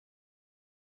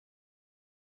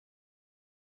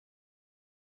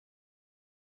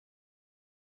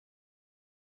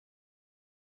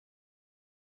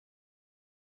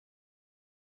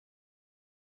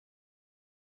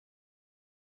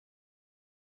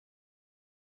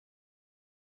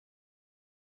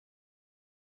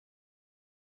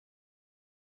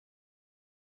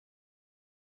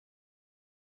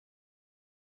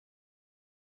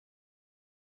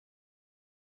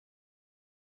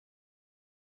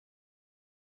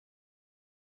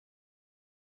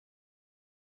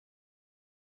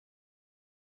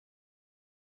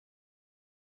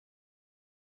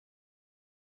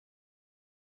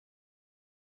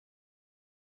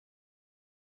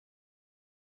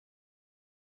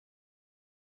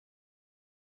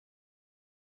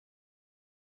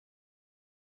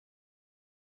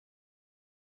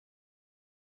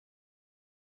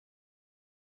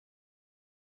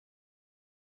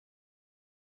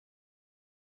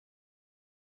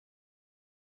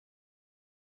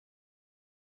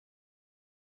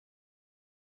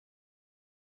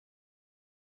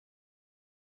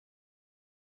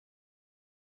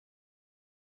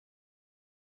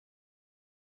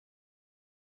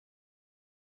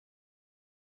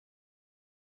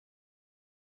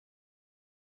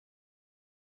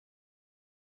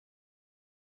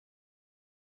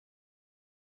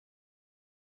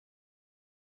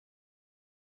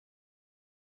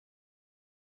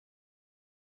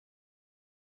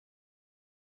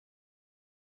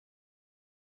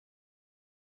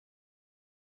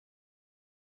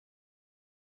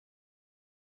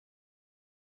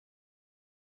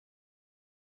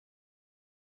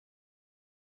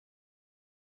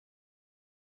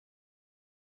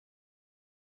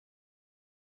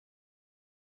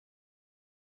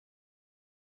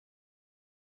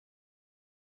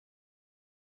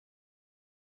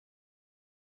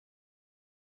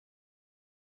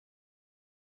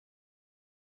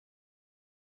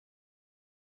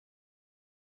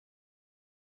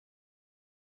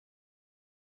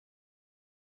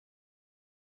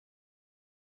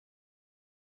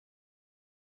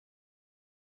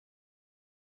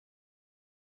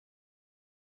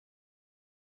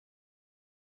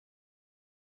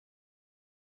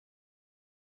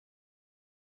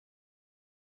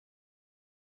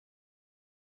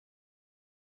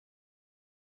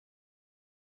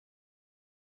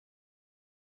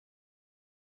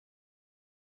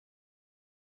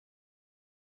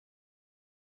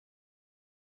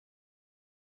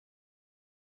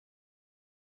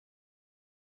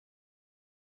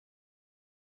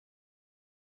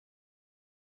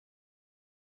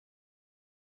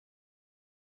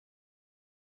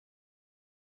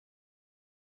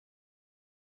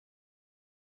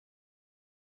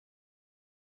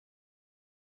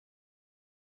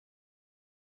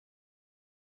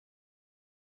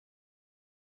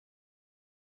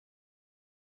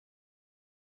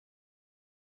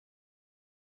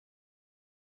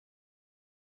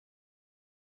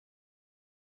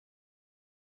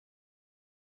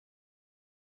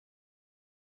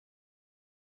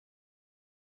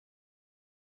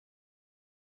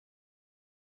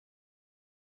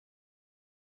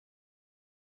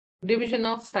Division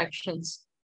of fractions.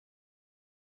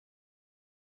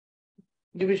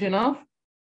 Division of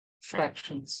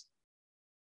fractions.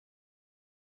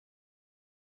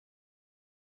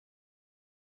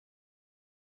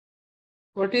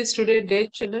 What is today's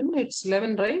date, children? It's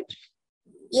 11, right?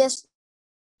 Yes.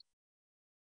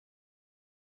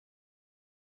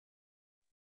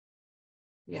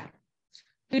 Yeah.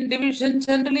 In division,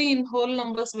 generally in whole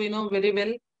numbers, we know very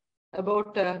well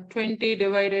about 20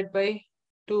 divided by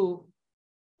 2.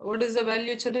 What is the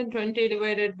value, children? 20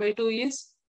 divided by 2 is?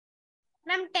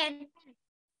 Ma'am, 10.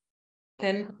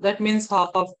 10. That means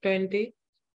half of 20.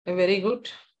 Very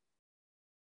good.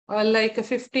 Like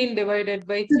 15 divided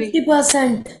by 3.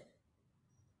 50%.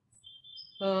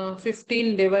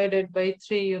 15 divided by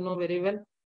 3, you know very well.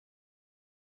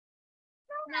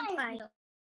 Ma'am,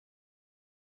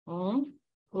 5.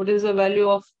 What is the value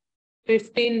of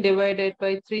 15 divided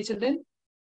by 3, children?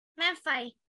 Ma'am,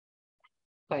 5.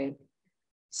 5.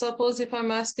 Suppose if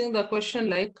I'm asking the question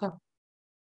like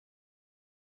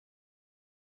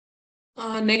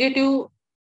negative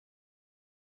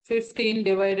 15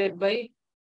 divided by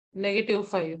negative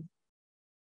 5.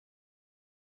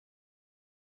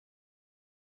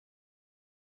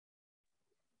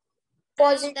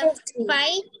 Positive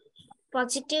 5.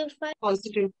 Positive 5.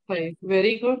 Positive 5.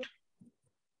 Very good.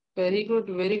 Very good.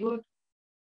 Very good.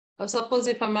 Suppose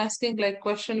if I'm asking like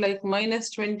question like minus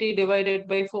 20 divided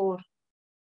by 4.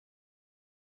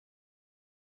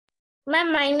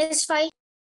 Ma'am, minus 5.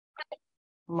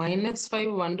 Minus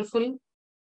 5. Wonderful.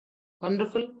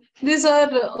 Wonderful. These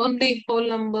are only whole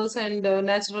numbers and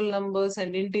natural numbers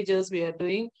and integers we are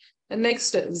doing. The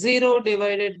next 0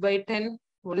 divided by 10.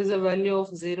 What is the value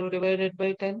of 0 divided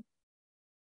by 10?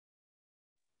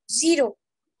 0.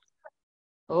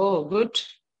 Oh, good.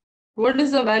 What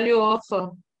is the value of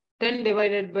 10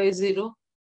 divided by 0?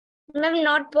 Ma'am,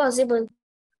 not possible.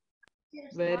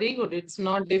 Very good. It's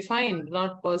not defined,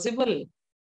 not possible.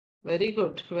 Very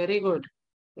good. Very good.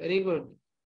 Very good.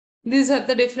 These are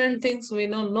the different things we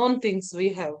know, known things we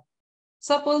have.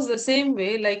 Suppose the same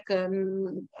way, like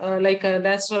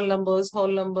natural numbers,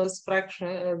 whole numbers,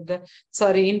 fraction,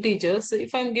 integers.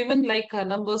 If I'm given like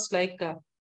numbers like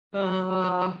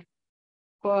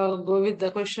go with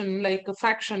the question like a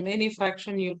fraction, any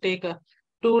fraction you take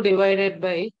 2 divided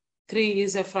by 3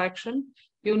 is a fraction.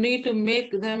 You need to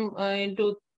make them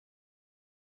into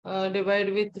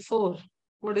divide with 4.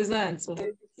 What is the answer?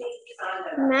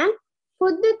 Ma'am,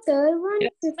 for the third one,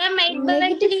 Yes. Ma'am,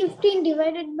 negative 15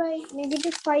 divided by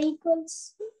negative 5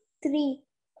 equals 3.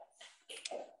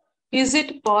 Is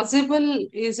it possible?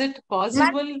 Is it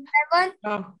possible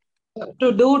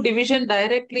to do division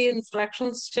directly in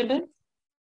fractions, children?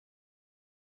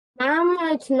 Ma'am,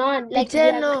 it's not. Like,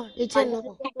 Teacher, no. Teacher,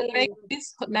 no. Like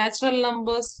this natural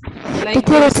numbers, like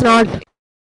Teacher, this, it's not.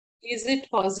 is it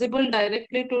possible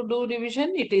directly to do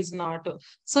division? It is not.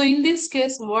 So in this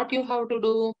case, what you have to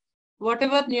do,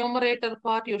 whatever numerator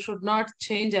part you should not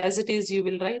change as it is, you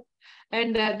will write.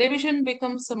 And division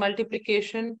becomes a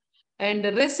multiplication and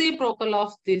reciprocal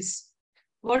of this.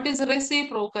 What is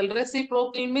reciprocal?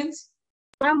 Reciprocal means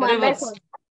Ma'am, 1 by 4. reverse.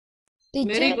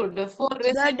 Very good. The 4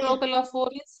 reciprocal of 4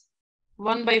 is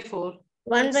 1 by 4.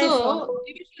 1 by 4. So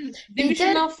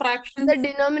division of fractions. The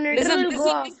denominator will go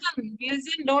up.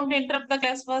 Listen, don't interrupt the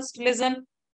class first. Listen.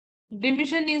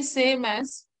 Division is same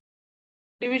as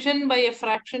division by a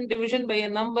fraction, division by a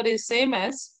number is same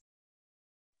as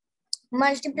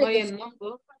Multiplication. by a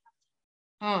number.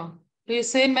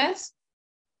 Is same as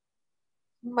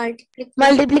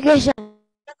Multiplication.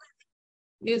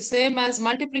 is same as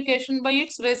multiplication by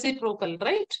its reciprocal,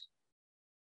 right?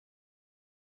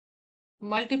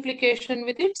 Multiplication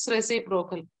with its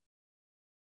reciprocal.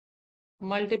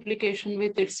 Multiplication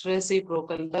with its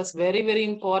reciprocal. That's very, very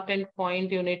important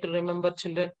point you need to remember,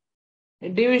 children.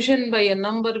 Division by a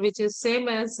number which is same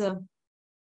as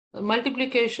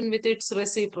multiplication with its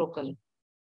reciprocal.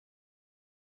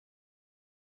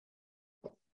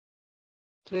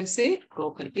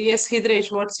 Reciprocal. Yes, Hidresh,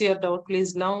 what's your doubt?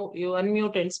 Please, now you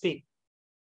unmute and speak.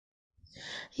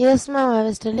 Yes, ma'am. I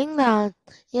was telling that.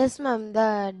 Yes, ma'am.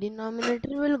 The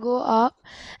denominator will go up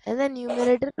and the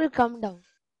numerator will come down.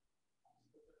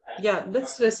 Yeah,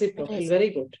 that's reciprocal. Yes.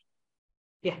 Very good.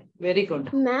 Yeah, very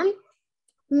good. Ma'am,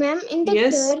 in the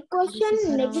Yes. third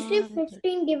question, negative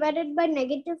 15 divided by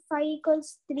negative 5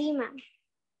 equals 3, ma'am.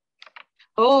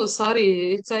 Oh,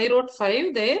 sorry. I wrote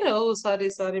 5 there. Oh, sorry,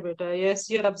 beta. Yes,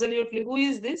 you're absolutely. Who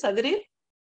is this? Adri?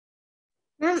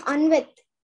 Ma'am, Anvit.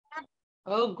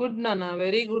 Oh, good, Nana.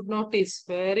 Very good notice.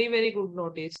 Very, very good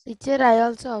notice. Teacher, I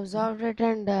also observed it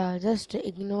and just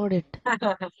ignored it.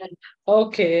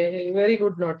 Okay, very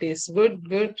good notice. Good,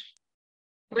 good.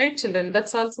 Right, children.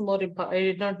 That's also more important. I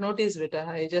did not notice it.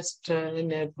 I just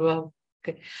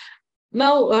okay.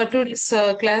 Now, to this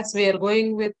class, we are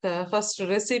going with first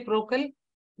reciprocal,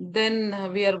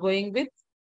 then we are going with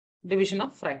division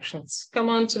of fractions. Come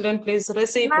on, children, please. Ma'am,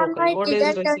 Reciprocal. I What is didn't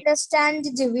reciprocal? understand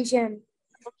the division.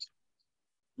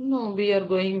 No, we are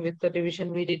going with the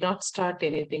division. We did not start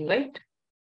anything, right?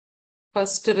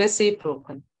 First,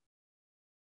 reciprocal.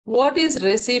 What is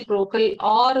reciprocal,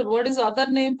 or what is other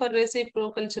name for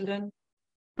reciprocal, children?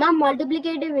 Ma'am,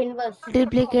 multiplicative inverse.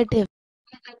 Multiplicative.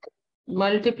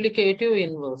 Multiplicative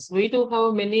inverse. We do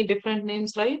have many different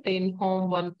names, right? In home,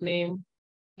 one name.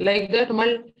 Like that,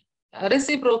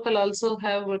 reciprocal also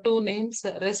have two names,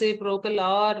 reciprocal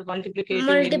or multiplicative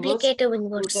inverse. Multiplicative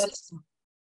inverse.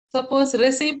 Suppose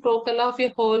reciprocal of a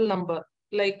whole number,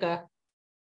 like,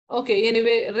 okay,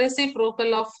 anyway,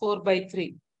 reciprocal of 4 by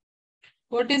 3.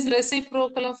 What is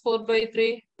reciprocal of 4 by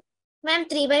 3? Ma'am,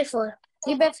 3 by 4.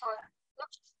 3 by 4.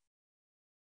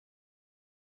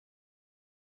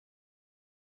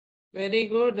 Very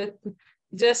good.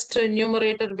 Just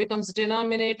numerator becomes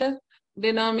denominator,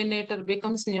 denominator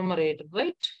becomes numerator,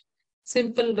 right?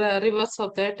 Simple reverse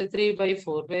of that, 3 by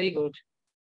 4. Very good.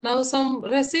 Now some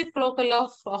reciprocal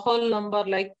of a whole number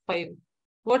like 5.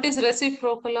 What is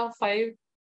reciprocal of 5?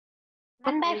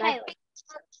 1 by 5.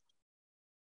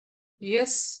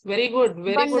 Yes, very good.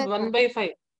 Very good. 1 by 5.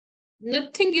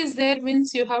 Nothing is there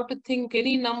means you have to think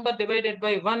any number divided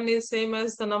by 1 is same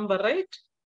as the number, right?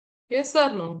 Yes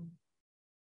or no?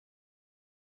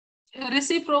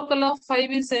 Reciprocal of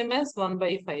 5 is same as 1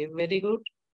 by 5. Very good.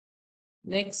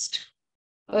 Next.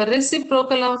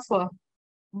 Reciprocal of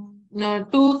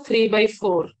 2, 3 by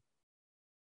 4.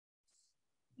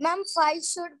 Ma'am, 5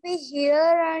 should be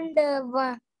here and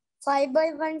 5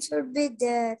 by 1 should be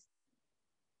there.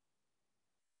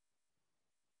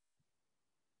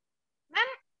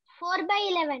 Ma'am, 4 by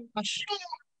 11.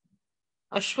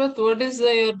 Ashwath, what is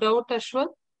your doubt,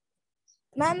 Ashwath?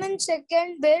 Ma'am, in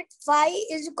second bit, 5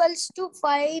 is equals to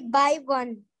 5 by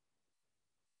 1.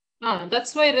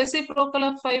 That's why reciprocal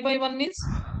of 5 by 1 is?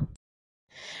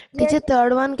 Teacher,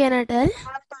 third one can I tell?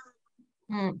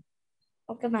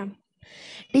 Okay, ma'am.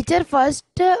 Teacher, first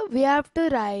we have to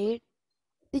write.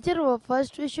 Teacher,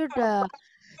 first we should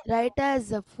write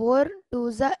as 4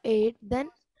 2s are 8, then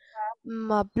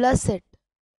plus it.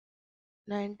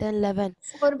 9, 10, 11.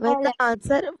 4 by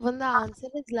 11. When the answer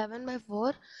is 11 by 4,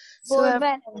 4 so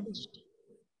by 11.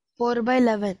 4 by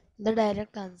 11, the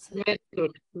direct answer. Very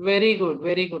good. Very good.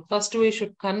 Very good. First we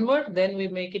should convert, then we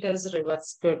make it as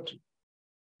reverse. Good.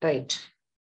 Right.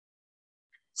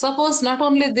 Suppose not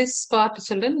only this part,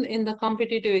 children, in the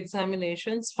competitive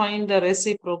examinations, find the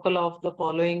reciprocal of the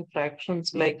following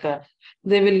fractions. Like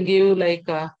they will give like,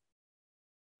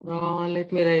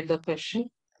 let me write the question.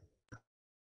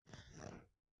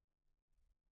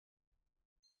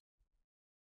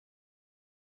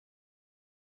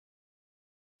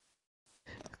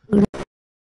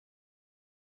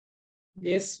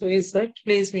 Yes, who is that?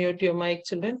 Please mute your mic,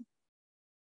 children.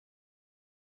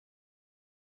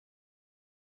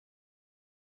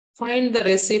 Find the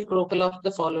reciprocal of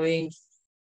the following.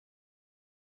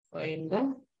 Find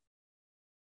the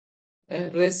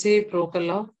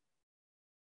reciprocal of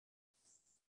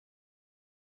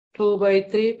 2 by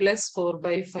 3 plus 4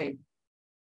 by 5.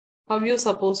 How are you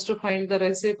supposed to find the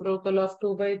reciprocal of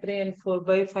 2 by 3 and 4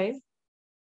 by 5?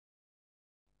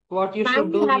 What you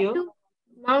should do here?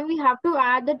 Now we have to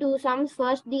add the two sums,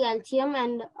 first the LCM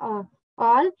and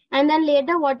all, and then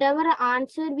later whatever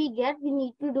answer we get, we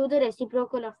need to do the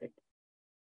reciprocal of it.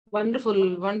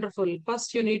 Wonderful, wonderful.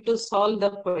 First, you need to solve the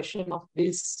question of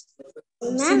this.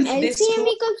 Ma'am, LCM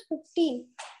equals 15.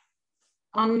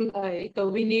 Unlike,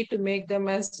 we need to make them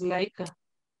as like,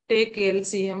 take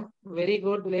LCM, very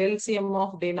good, LCM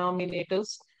of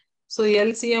denominators. So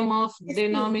LCM of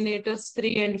 15. denominators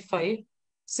 3 and 5.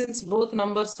 Since both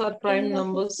numbers are prime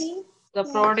numbers, 15. the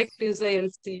product is the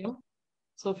LCM.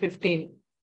 So 15.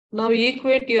 Now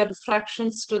equate your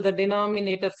fractions to the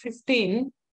denominator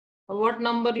 15. What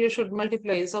number you should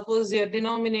multiply? Suppose your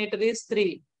denominator is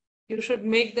 3. You should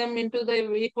make them into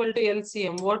the equal to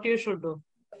LCM. What you should do?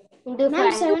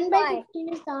 Ma'am, 7 by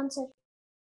 15 is the answer.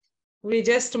 We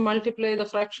just multiply the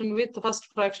fraction with first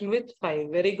fraction with 5.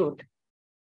 Very good.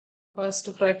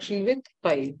 First fraction with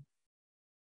 5.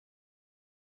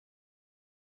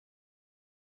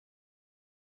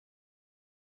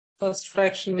 First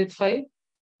fraction with 5.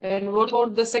 And what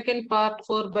about the second part?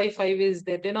 4 by 5 is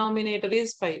the denominator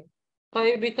is 5.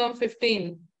 5 become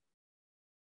 15.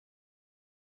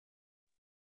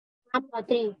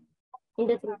 3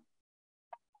 into 3.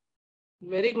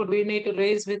 Very good. We need to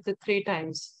raise with the 3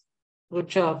 times. Good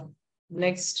job.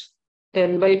 Next,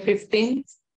 10 by 15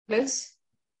 plus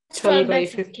 12 by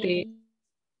 15,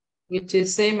 which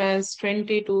is same as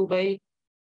 22 by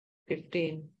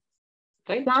 15.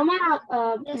 Right? Mama,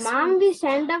 Yes, ma'am, we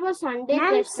sent our Sunday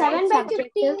Ma'am, test. 7 right? by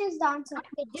 15 is the answer.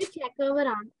 Did you check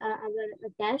our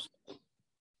test?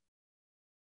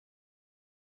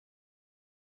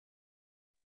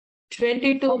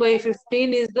 22 by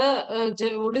 15 is the,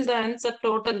 what is the answer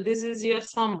total? This is your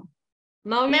sum.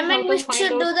 Now you Ma'am, have and to we find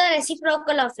should out, do the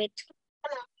reciprocal of it,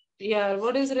 yeah,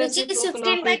 what is which is reciprocal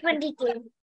 15 of by it? 22.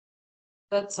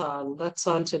 That's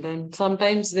all, children.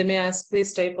 Sometimes they may ask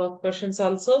this type of questions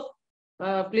also.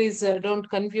 Please don't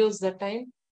confuse the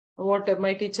time. What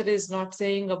my teacher is not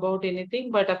saying about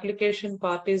anything, but application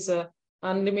part is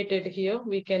unlimited here.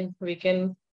 We can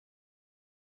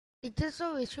Teacher,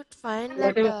 so we should find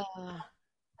that whatever.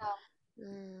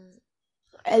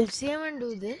 LCM and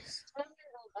do this.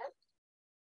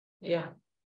 Yeah.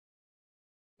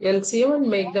 LCM and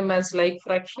make them as like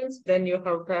fractions. Then you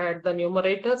have to add the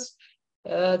numerators.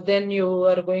 Then you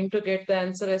are going to get the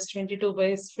answer as 22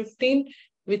 by 15,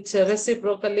 which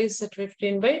reciprocal is at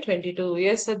 15 by 22.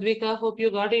 Yes, Advika, hope you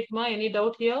got it, ma. Any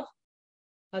doubt here?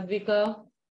 Advika,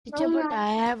 Teacher, but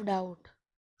I have doubt.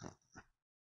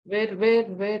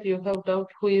 where you have doubt?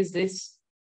 Who is this?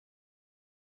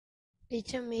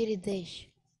 Teacher, me Ridesh.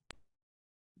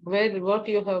 What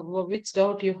you have, which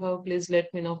doubt you have? Please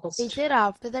let me know first. Teacher,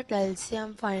 after that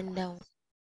LCM find out.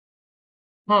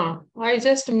 I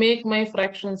just make my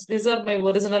fractions. These are my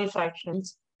original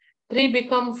fractions. 3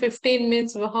 become 15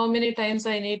 means how many times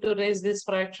I need to raise this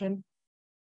fraction?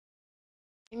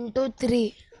 Into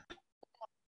 3.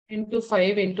 Into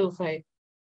 5 into 5.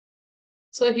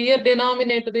 So here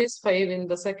denominator is 5 in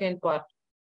the second part.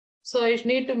 So I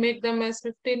need to make them as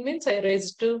 15 means I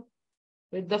raise 2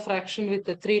 with the fraction with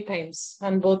the 3 times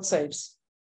on both sides.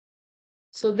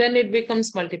 So then it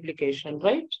becomes multiplication,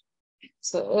 right?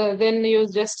 So then you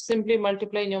just simply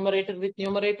multiply numerator with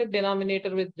numerator,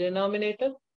 denominator with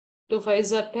denominator. 2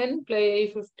 5s are 10, play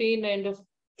 15 and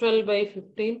 12 by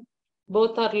 15.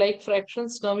 Both are like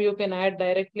fractions. Now you can add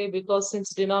directly because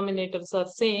since denominators are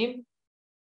same,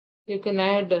 you can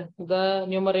add the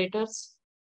numerators.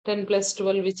 10 plus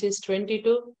 12, which is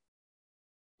 22.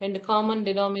 And the common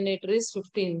denominator is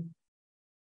 15.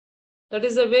 That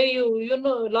is the way you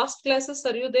know, last classes,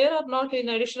 are you there or not in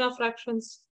addition of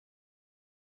fractions?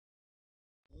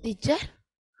 Teacher,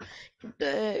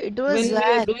 it was When we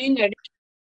are where? doing addition,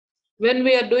 when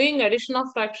we are doing addition of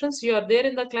fractions, you are there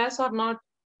in the class or not?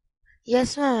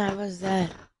 Yes, ma'am, I was there.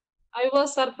 I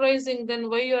was surprising. Then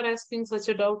why you are asking such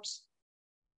a doubts?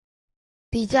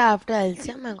 Teacher, after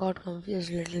LCM, I got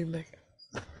confused a little bit.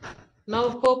 Now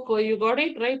hope you got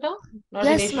it right now. Not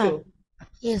an Yes, ma'am. issue.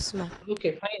 Yes, ma'am.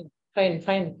 Okay,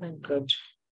 fine. Good.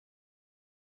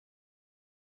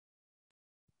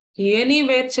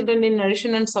 Anywhere children in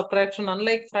addition and subtraction,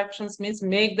 unlike fractions, means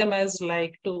make them as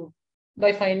like 2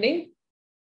 by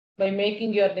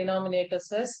making your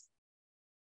denominators as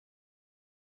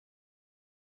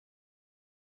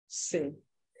same.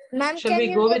 Ma'am, Shall can we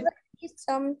you go give with? us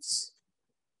sums?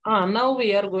 Now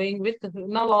we are going with,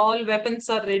 now all weapons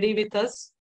are ready with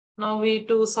us. Now we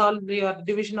to solve your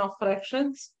division of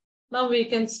fractions. Now we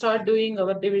can start doing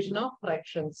our division of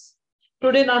fractions.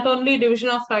 Today, not only division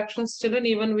of fractions, children,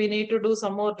 even we need to do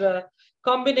some more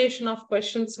combination of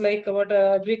questions like what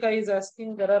Advika is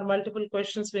asking. There are multiple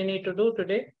questions we need to do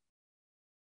today.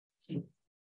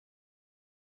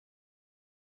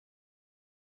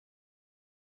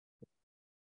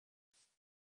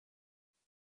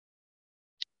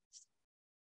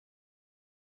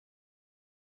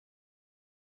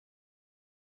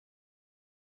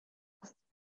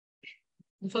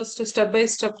 First, step by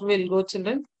step, we'll go,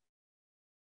 children.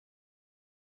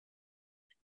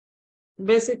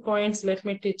 Basic points, let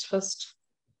me teach first.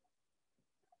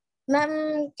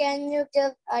 Ma'am, can you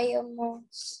give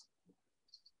IMOs?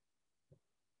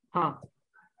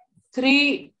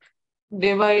 3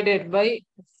 divided by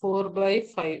 4 by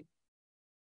 5.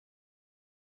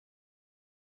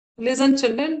 Listen,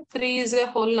 children, 3 is a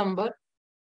whole number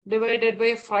divided by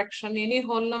a fraction. Any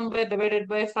whole number divided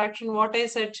by a fraction. What I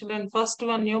said, children, first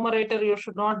one, numerator, you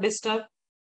should not disturb.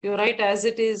 You write as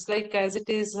it is, like as it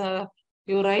is,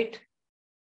 you write.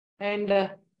 And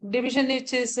division,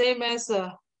 which is same as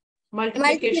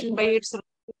multiplication by its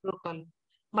reciprocal.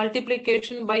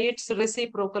 Multiplication by its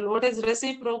reciprocal. What is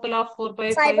reciprocal of 4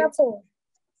 by 5 by 5? 4.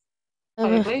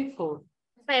 5 by 4.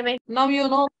 5 by Now you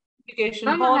know multiplication.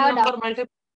 Mama, Whole had number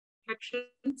multiplication.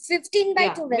 15 by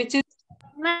 12. Which is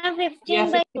Ma'am, 15 yeah,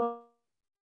 by 15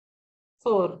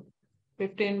 4.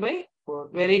 15 by 4.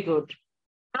 Very good.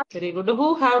 Very good.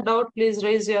 Who have doubt, please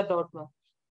raise your doubt, ma'am.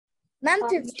 Ma'am,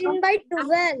 15 by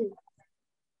 12.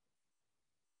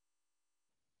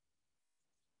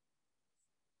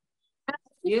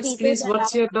 Yes, please,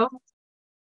 what's your doubt?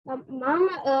 Ma'am,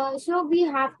 so we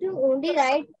have to only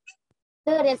write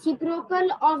the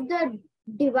reciprocal of the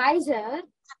divisor.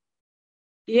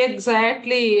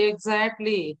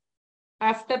 Exactly.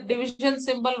 After division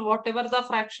symbol, whatever the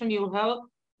fraction you have,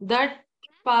 that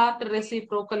part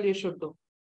reciprocal you should do.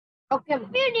 Okay. You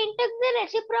didn't take the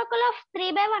reciprocal of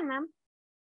 3 by 1, ma'am.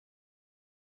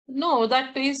 No,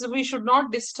 that is, we should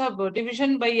not disturb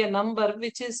division by a number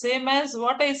which is same as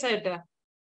what I said.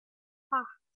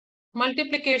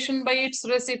 Multiplication by its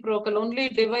reciprocal. Only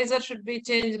divisor should be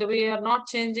changed. We are not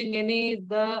changing any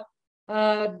the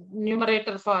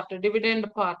numerator part,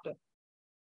 dividend part.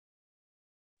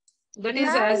 That is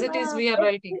as it is we are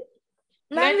writing.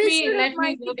 Let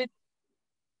me go with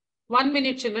 1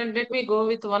 minute, children. Let me go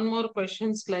with one more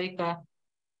questions like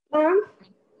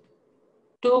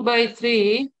 2 by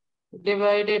 3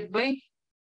 divided by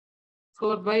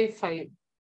 4 by 5.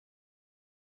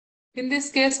 In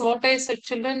this case, what I said,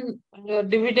 children,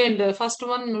 dividend, first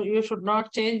one you should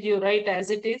not change, you write as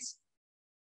it is.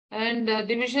 And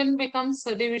division becomes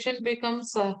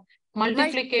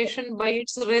multiplication by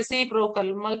its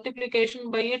reciprocal.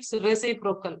 Multiplication by its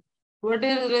reciprocal. What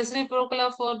is reciprocal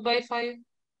of 4 by 5?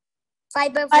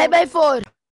 5 by 4. 5 by 4.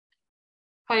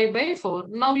 5 by 4.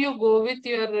 Now you go with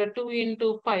your 2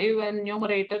 into 5 and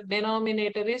numerator,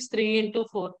 denominator is 3 into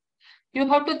 4. You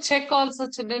have to check also,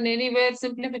 children, anywhere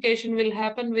simplification will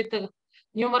happen with the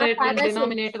numerator and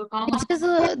denominator common.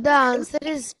 Teacher, the answer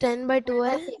is 10 by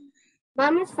 12.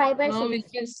 Ma'am, is 5 by 6. No, which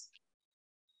is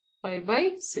 5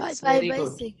 by 6. 5 Very by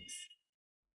good. 6.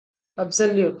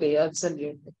 Absolutely.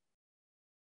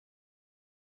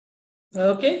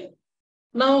 Okay.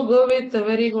 Now go with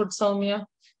very good, Soumya.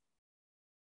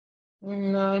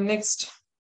 Next.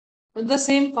 The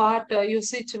same part, you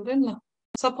see, children.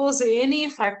 Suppose any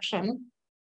fraction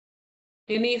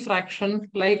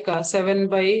like 7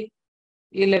 by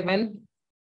 11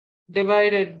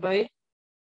 divided by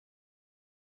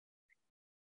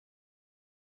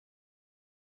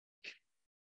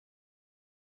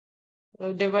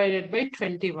divided by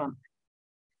 21.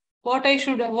 What I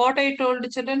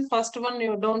told children, first one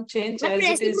you don't change as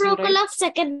it is. Reciprocal of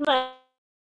second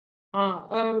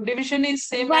one. Division is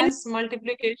same One. as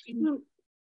multiplication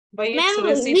by its Ma'am,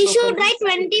 reciprocal. we should write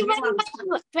 21 by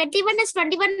 21 is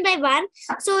 21 by 1.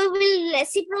 So we will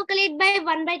reciprocate by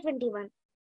 1 by 21.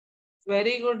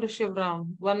 Very good,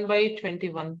 Shivram. 1 by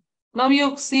 21. Now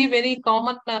you see very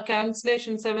common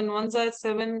cancellation. 7 ones are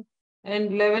 7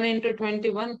 and 11 into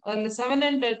 21. 7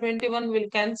 and 21 will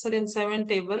cancel in 7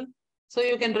 table. So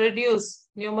you can reduce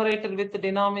numerator with the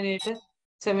denominator.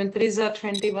 7 threes are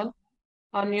 21.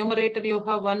 On numerator you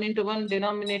have 1 into 1.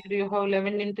 Denominator you have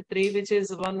 11 into 3, which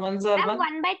is 1 ones are 1.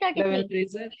 1 by 33. 11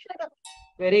 threes are.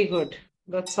 Very good.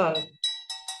 That's all.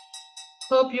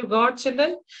 Hope you got,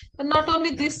 children. And not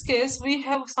only this case, we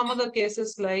have some other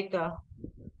cases like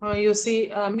you see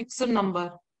a mixed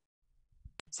number.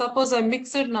 Suppose a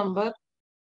mixed number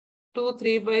 2,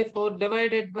 3 by 4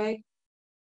 divided by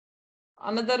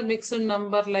another mixed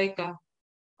number like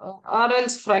or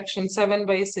else fraction 7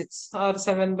 by 6 or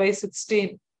 7 by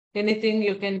 16. Anything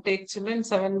you can take, children.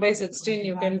 7 by 16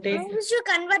 you can take. We should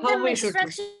convert How the we mixed should do?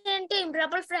 fraction into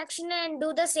improper fraction and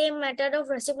do the same method of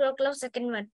reciprocal of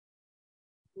second one.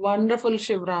 Wonderful,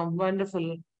 Shivram.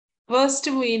 Wonderful. First,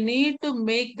 we need to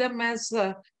make them as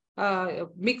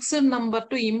mixed number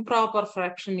to improper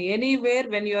fraction. Anywhere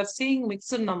when you are seeing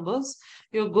mixed numbers,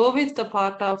 you go with the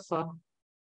part of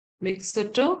mixed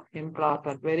to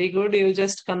improper. Very good. You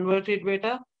just convert it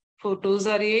better. 4 2s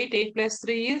are 8. 8 plus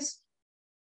 3 is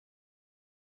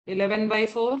 11 by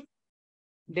 4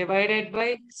 divided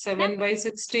by 7 by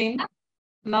 16.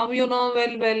 Now you know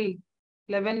well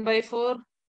 11 by 4.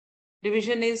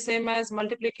 Division is same as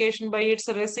multiplication by its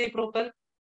reciprocal.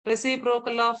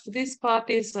 Reciprocal of this part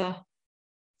is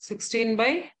 16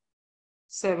 by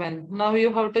 7. Now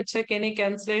you have to check any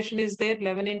cancellation is there.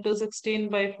 11 into 16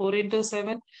 by 4 into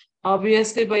 7.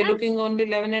 Obviously by looking only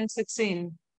 11 and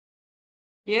 16.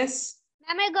 Yes.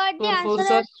 Ma'am, I got the 4 answer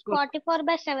fours are as 44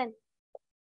 by 7.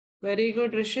 Very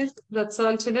good, Rishit. That's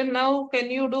all, children. Now, can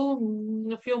you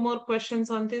do a few more questions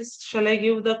on this? Shall I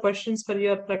give the questions for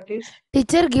your practice?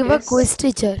 Teacher, give a Yes. quiz,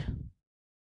 teacher.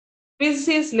 Quiz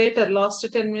is later. Last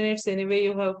 10 minutes anyway,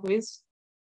 you have quiz.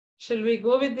 Shall we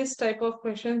go with this type of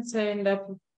questions and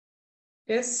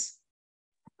yes?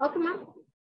 Okay, ma'am.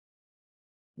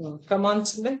 Come on,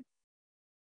 children.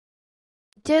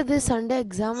 Teacher, this Sunday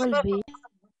exam will be.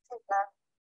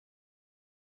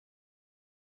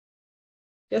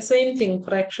 Yeah, same thing.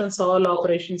 Fractions, all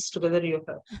operations together you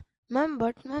have. Ma'am,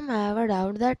 but ma'am, I have a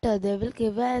doubt that they will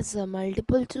give us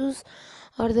multiple choose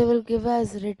or they will give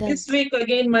us written. This week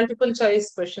again, multiple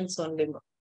choice questions only.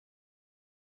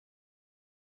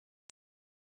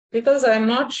 Because I'm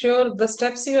not sure the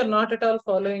steps you are not at all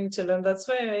following, children. That's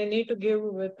why I need to give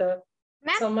with a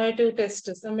summative test.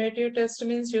 Summative test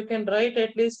means you can write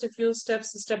at least a few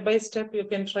steps, step by step, you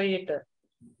can try it.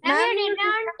 Ma'am, you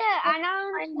didn't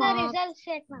announce the results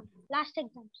yet, ma'am. Last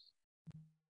exams.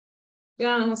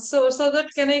 Yeah, so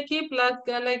that can I keep like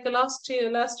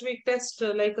last week test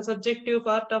like a subjective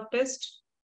part of test?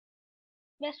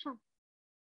 Yes, ma'am.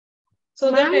 So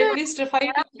that at least 5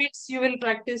 minutes you will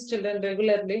practice children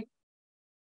regularly.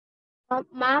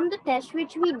 Ma'am, the test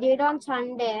which we did on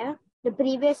Sunday, the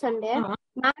previous Sunday,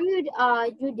 ma'am,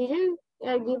 you didn't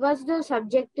give us the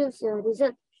subjective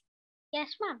result.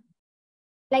 Yes, ma'am.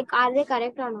 Like, are they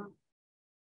correct or not?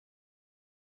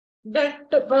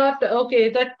 That part, okay,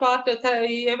 that part, the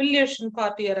evaluation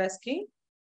part you're asking.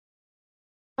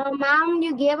 Ma'am,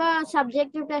 you gave a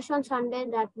subjective test on Sunday,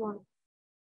 that one.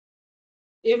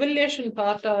 Evaluation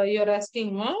part you're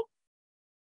asking, what?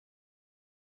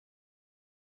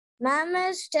 Ma'am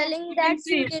is telling that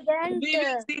we didn't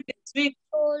will see this week.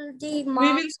 hold the We will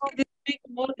marks. see this week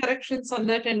more corrections on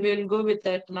that and we'll go with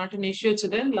that. Not an issue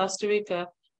children. Last week,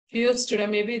 few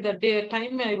students, maybe the day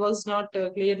time I was not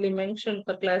clearly mentioned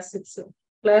for class 6.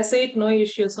 Class 8, no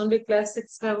issues. Only class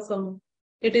 6 have some.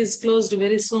 It is closed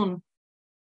very soon.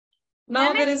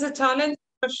 Now there is a challenge.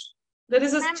 There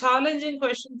is a challenging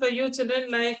question for you children.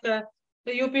 Like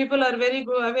you people are very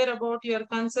aware about your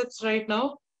concepts right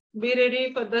now. Be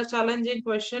ready for the challenging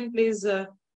question, please.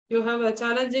 You have a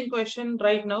challenging question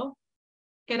right now.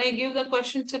 Can I give the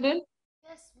question, children?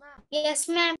 Yes, ma'am. Yes,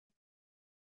 ma'am.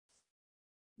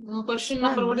 Question Yes,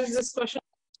 number, ma'am, what is yes. this question?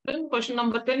 Question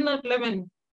number 10 or 11?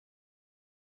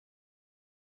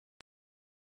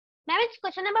 Ma'am, it's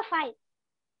question number 5.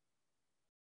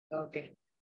 Okay.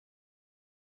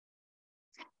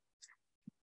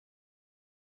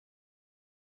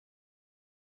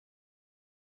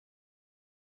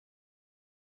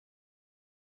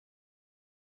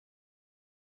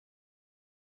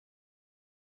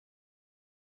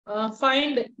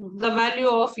 Find the value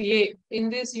of A. In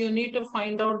this, you need to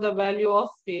find out the value of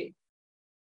A.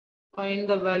 Find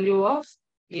the value of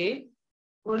A.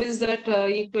 What is that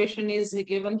equation is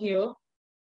given here?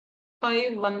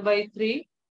 5 1 by 3.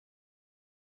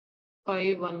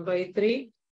 5 1 by 3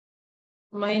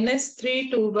 minus 3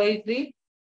 2 by 3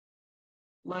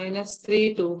 minus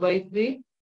 3 2 by 3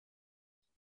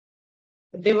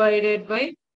 divided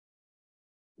by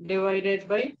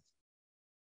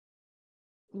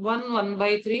 1 1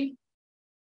 by 3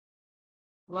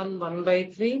 1 1 by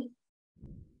 3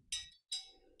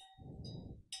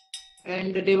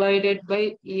 and divided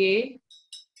by A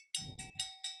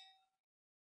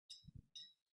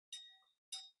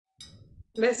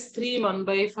plus 3 1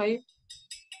 by 5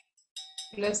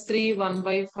 plus 3 1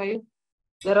 by 5.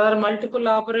 There are multiple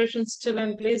operations still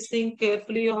and please think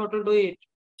carefully how to do it.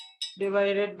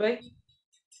 Divided by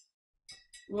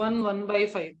 1 1 by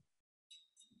 5.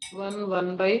 1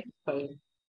 1 by 5.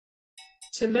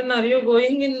 Children, are you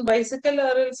going in bicycle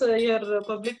or else your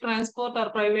public transport or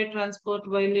private transport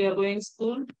while you are going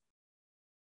school?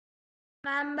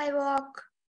 Ma'am, by walk.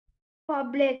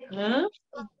 Public. Huh?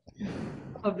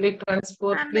 Public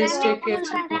transport. Ma'am, Please by take walk.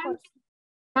 care.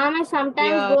 Ma'am, I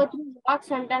sometimes Yeah. go through walk,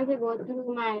 sometimes I go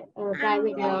through my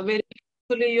private. Yeah, very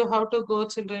carefully you have to go,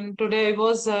 children. Today I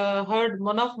was heard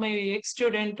one of my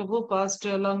ex-student who passed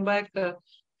long back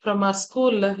from our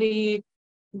school. He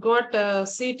got a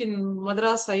seat in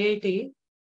Madras IIT.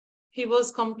 He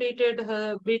was completed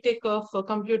BTech of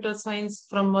Computer Science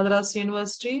from Madras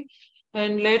University,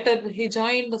 and later he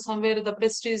joined somewhere the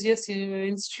prestigious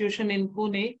institution in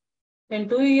Pune. And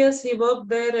 2 years he worked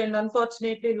there, and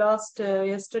unfortunately,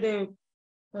 yesterday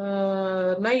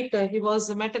night he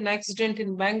was met an accident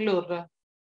in Bangalore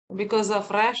because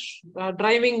of rash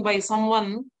driving by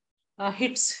someone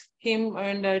hits him,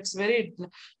 and it's very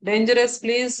dangerous.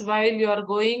 Please, while you are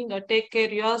going, take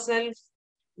care yourself.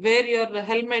 Wear your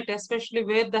helmet, especially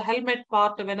wear the helmet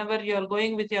part whenever you are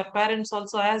going with your parents.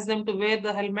 Also ask them to wear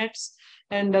the helmets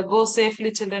and go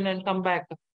safely, children, and come back.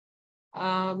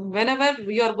 Whenever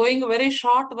you are going a very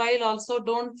short while, also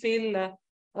don't feel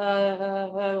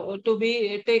to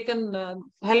be taken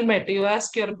helmet. You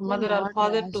ask your mother or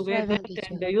father to wear that,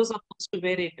 and you're supposed to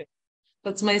wear it.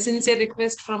 That's my sincere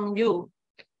request from you.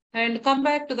 And come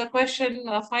back to the question,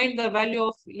 find the value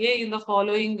of A in the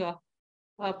following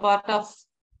part of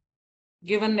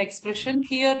given expression.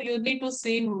 Here you need to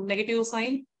see negative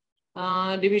sign,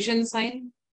 division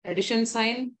sign, addition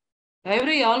sign.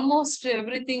 Almost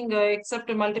everything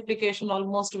except multiplication,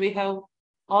 almost we have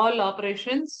all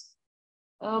operations.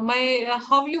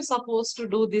 How you supposed to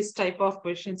do this type of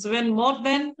questions when more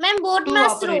than Ma'am, both two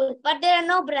mass operations? rule, but there are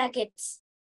no brackets.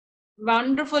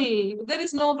 Wonderful. There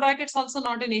is no brackets, also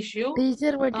not an issue.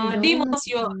 Teacher, but you D don't mass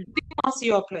you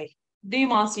apply. D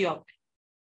mass you apply.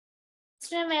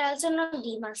 Ma'am, I also know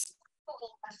D mass.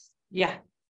 Yeah.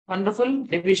 Wonderful.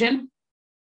 Division,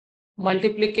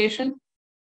 multiplication,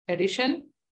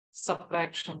 addition,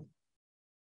 subtraction.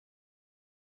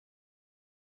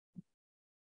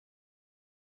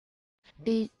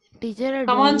 teacher,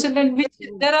 Come on, children.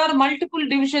 There are multiple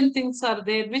division things are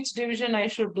there. Which division I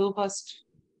should do first?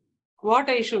 What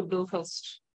I should do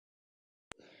first?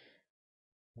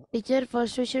 teacher,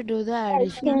 first we should do the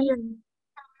addition.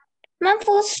 Ma'am,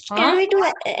 first can we do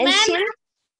LCM?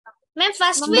 Ma'am,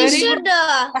 first we Very should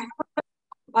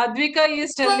Advika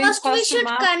is telling first we first, should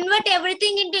ma'am. convert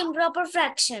everything into improper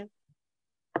fraction.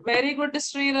 Very good,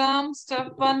 Sriram.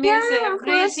 Step one is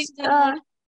everything.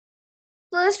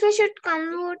 First, we should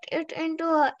convert it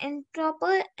into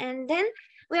improper, and then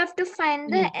we have to find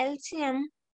the LCM.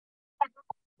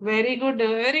 Very good,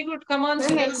 very good. Come on,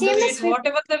 children, do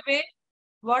it.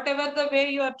 Whatever the way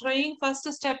you are trying,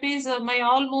 first step is my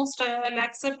almost I'll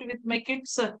accept with my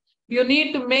kids. You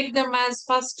need to make them as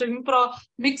first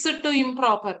mix it to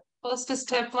improper. First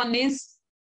step one is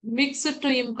mix it to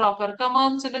improper. Come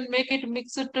on, children, make it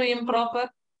mix it to improper.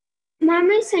 Ma'am,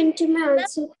 I sent you my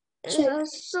answer. So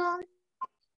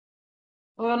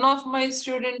one of my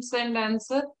students sent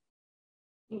answer.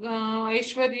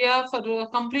 Aishwarya, for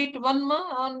complete one,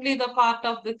 only the part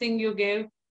of the thing you gave.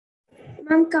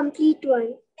 Ma'am, complete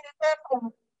one.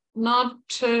 Not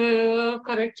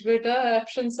correct, beta.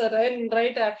 Options are, I'll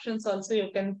write options also.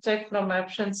 You can check from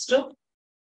options too.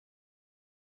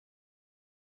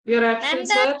 Your options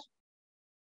are.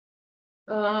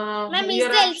 Ma'am, is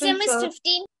the LCM is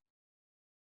 15?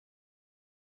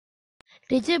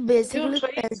 Teacher, basically,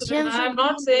 I'm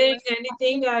not saying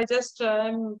anything. I just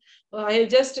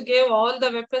gave all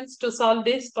the weapons to solve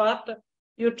this part.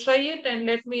 You try it and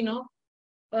let me know.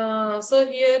 So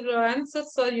here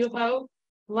answers are you have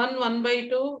 1 1/2,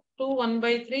 2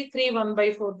 1/3, 3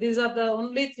 1/4. These are the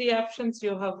only three options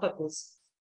you have for this.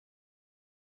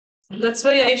 That's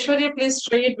why Aishwarya, please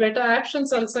try it better.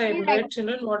 Options also I will write,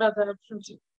 children. What are the options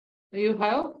you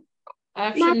have?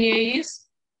 Option A is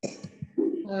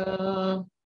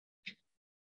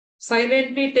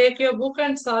silently take your book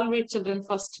and solve it, children,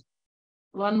 first.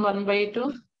 1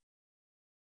 1/2.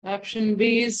 Option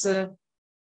B is 2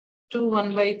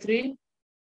 1/3.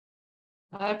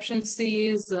 Option C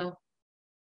is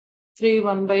 3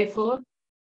 1/4.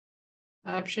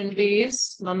 Option D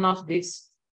is none of these.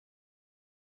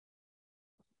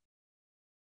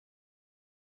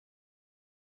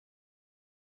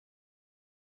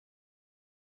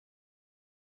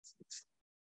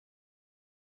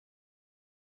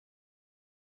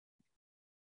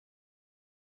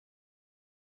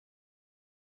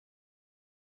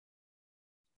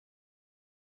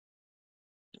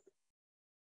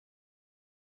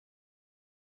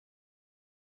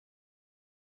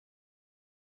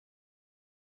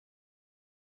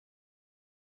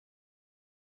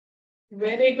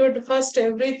 Very good. First,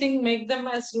 everything make them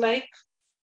as like.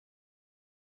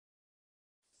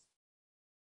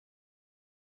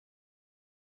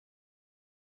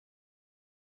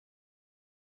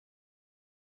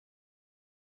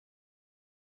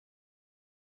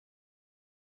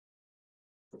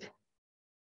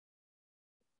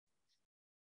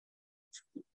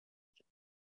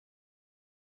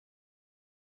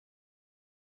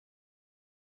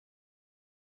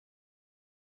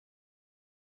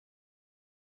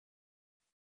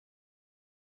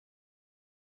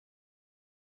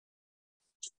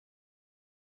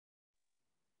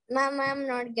 Ma'am, I'm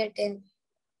not getting.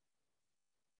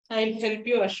 I'll help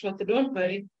you, Ashwath. Don't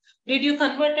worry. Did you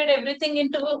converted everything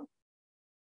into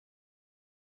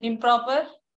improper?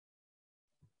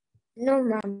 No,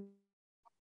 ma'am.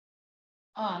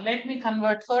 Let me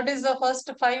convert. What is the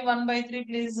first 5 1/3,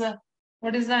 please?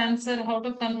 What is the answer? How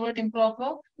to convert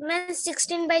improper? Ma'am,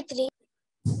 16/3.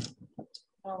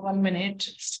 1 minute.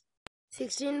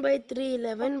 16/3,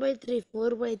 11/3,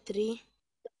 4/3.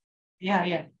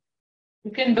 Yeah. You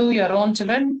can do your own,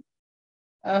 children.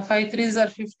 5 3s are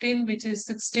 15, which is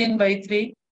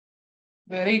 16/3.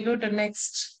 Very good.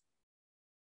 Next.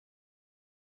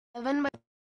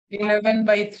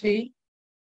 11/3.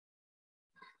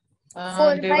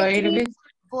 4/3. Divide with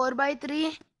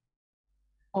 4/3.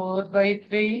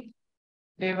 4/3.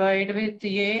 Divide with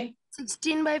A.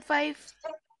 16/5.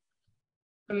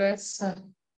 Plus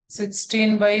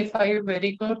 16 by 5,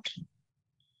 very good.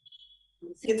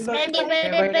 7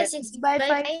 divided by 6 6 by by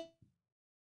 5 5.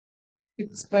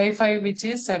 6 by 5, which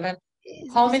is 7.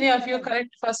 is How many of you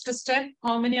correct first step?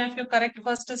 How many of you correct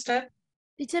first step?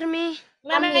 teacher me.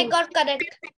 Ma'am, I got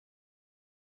correct.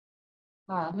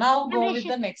 Now go with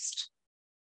the next.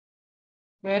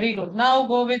 Very good. Now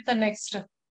go with the next.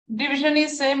 Division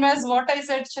is same as what I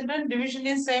said, children. Division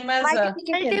is same as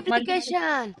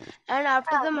Multiplication. And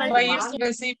after the by its multiplication.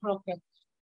 reciprocal.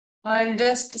 I'll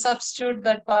just substitute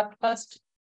that part first.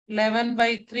 11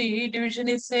 by 3. Division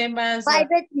is same as 5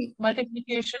 by 3.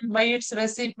 multiplication by its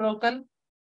reciprocal.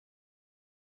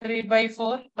 3 by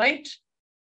 4, right?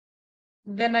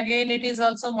 Then again it is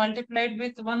also multiplied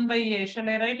with 1 by a. Shall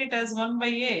I write it as 1 by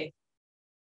a?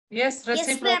 Yes,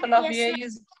 reciprocal of a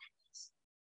is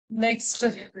next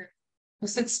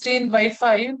 16 by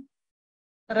 5.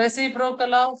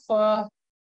 Reciprocal of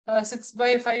 6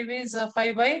 by 5 is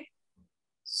 5 by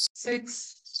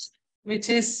 6, which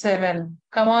is 7.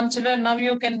 Come on, children, now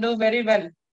you can do very well.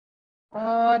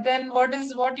 Then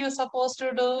what you're supposed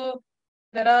to do?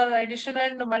 There are addition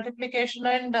and multiplication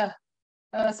and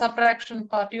subtraction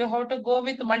part. You have to go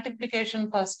with multiplication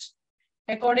first.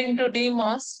 According to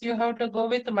DMOS, you have to go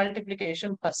with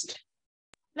multiplication first.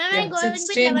 Ma'am, Yeah, I go with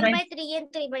 16 11 by by 3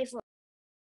 and 3 by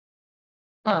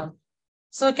 4.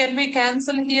 So can we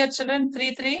cancel here, children?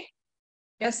 3, 3?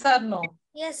 Yes or no?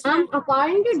 Yes, ma'am.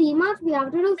 According to DMARC, we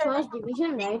have to do first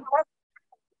division, right?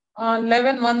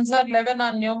 11 ones are 11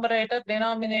 on numerator,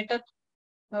 denominator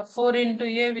 4 into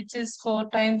a, which is 4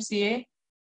 times a,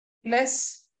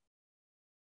 plus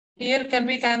here can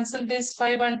we cancel this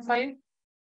 5 and 5?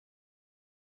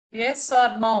 Yes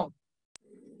or no?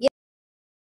 Yes.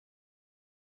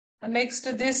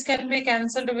 Next, this can be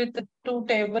cancelled with 2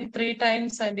 table, 3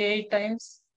 times and 8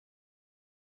 times.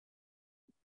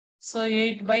 So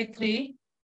 8 by 3,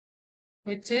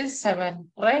 which is 7,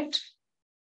 right?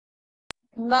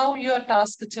 Now your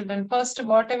task, children. First,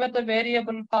 whatever the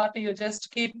variable part, you just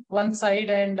keep one side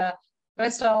and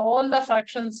rest of all the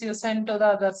fractions you send to the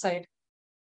other side.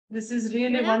 This is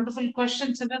really wonderful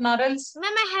question, children, or else?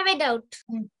 Ma'am, I have a doubt.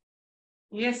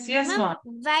 Yes, ma'am.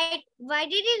 Why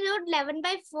did you wrote 11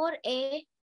 by 4a?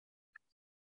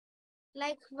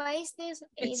 Like, why is this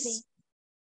easy?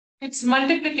 It's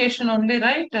multiplication only,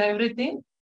 right? Everything.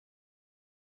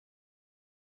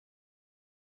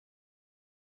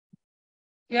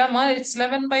 Yeah, ma, it's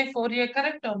 11 by 4a,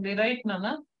 correct only, right,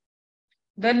 Nana?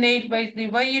 Then 8 by 3.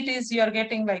 Why it is you are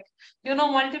getting like,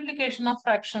 multiplication of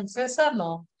fractions, yes or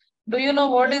no? Do you know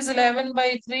what is 11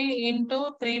 by 3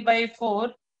 into 3 by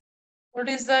 4? What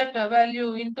is that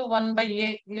value into 1 by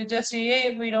a? You just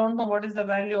a, we don't know what is the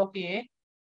value of a.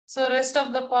 So rest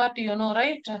of the part,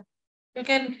 right? You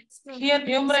can, here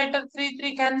numerator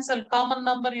 3 cancel, common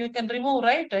number you can remove,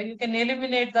 right? You can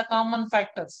eliminate the common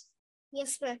factors.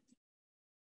 Yes, ma'am.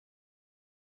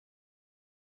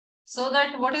 So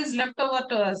that what is left over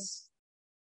to us?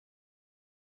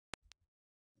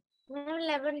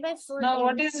 11 by 4. Now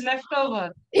what is left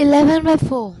over? 11 by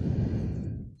 4.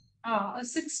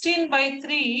 16 by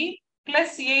 3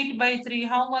 plus 8 by 3.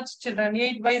 How much, children?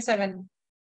 8 by 7.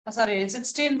 Sorry,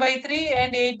 16 by 3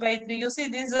 and 8 by 3. You see,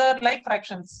 these are like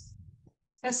fractions.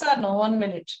 Yes or no? 1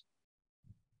 minute.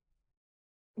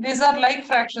 These are like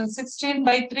fractions. 16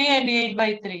 by 3 and 8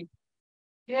 by 3.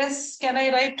 Yes, can I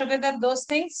write together those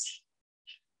things?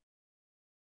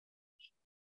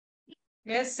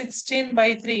 Yes, 16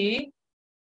 by 3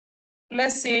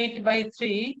 plus 8 by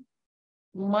 3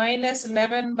 minus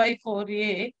 11 by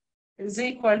 4a is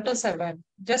equal to 7.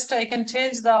 Just I can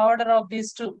change the order of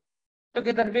these two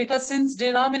together because since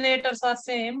denominators are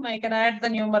same, I can add the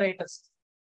numerators.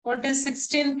 What is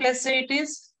 16 plus 8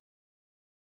 is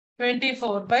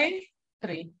 24 by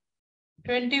 3.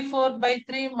 24 by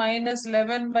 3 minus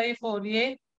 11 by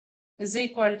 4a is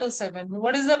equal to 7.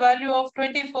 What is the value of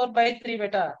 24 by 3,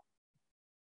 beta?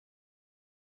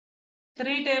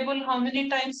 3 table, how many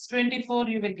times 24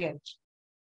 you will get?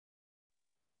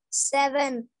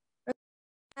 7.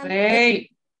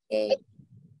 8. 8.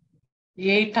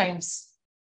 8 times.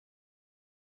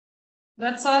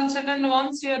 That's all, children.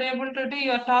 Once you are able to do,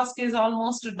 your task is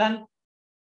almost done.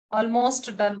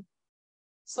 Almost done.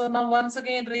 So now once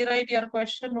again rewrite your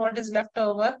question. What is left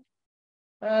over?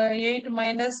 8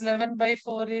 minus 11 by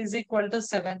 4 is equal to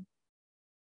 7.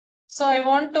 So I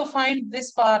want to find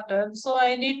this part. So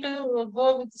I need to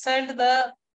go send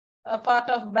the part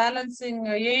of balancing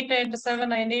 8 and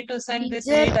 7. I need to send this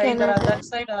 8 either on that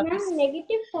side or this.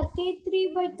 Negative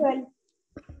 33 by 12.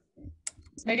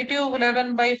 Negative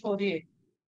 11 by 4a.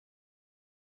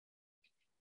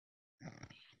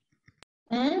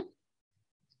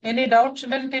 Any doubt,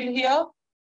 children, till here?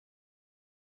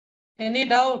 Any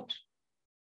doubt?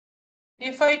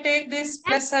 If I take this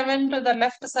plus 7 to the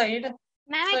left side,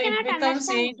 Ma'am, so I it cannot becomes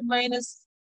understand. 8 minus.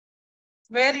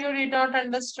 Where you did not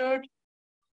understood?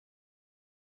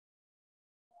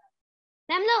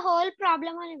 Ma'am, the whole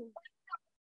problem only.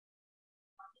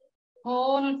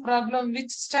 Whole problem. Which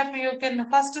step you can?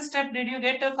 First step. Did you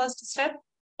get a first step?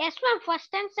 Yes, ma'am. First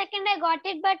and second I got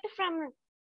it, but from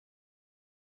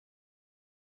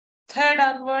Third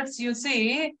onwards, you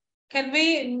see, can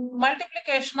we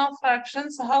multiplication of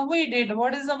fractions? How we did?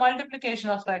 What is the multiplication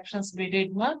of fractions we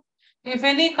did? Ma? If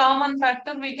any common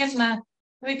factor, we can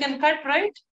cut,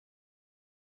 right?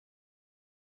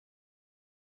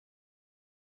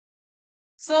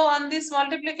 So on this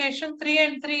multiplication, 3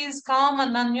 and 3 is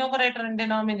common on numerator and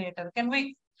denominator. Can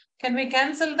we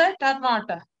cancel that or not?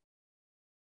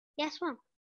 yes, ma'am.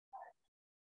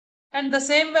 And the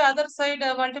same way other side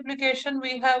multiplication,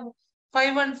 we have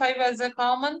 5 and 5 as a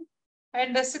common.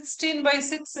 And 16 by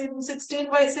 6 in 16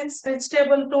 by 6, which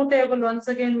table? 2 table. Once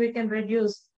again, we can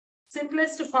reduce.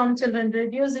 Simplest form, children,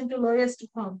 reduce into lowest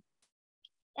form.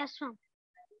 Yes, ma'am.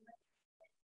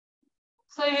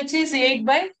 So which is 8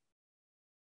 by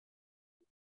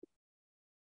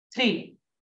 3.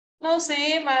 Now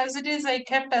same as it is, I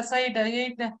kept aside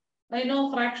 8. I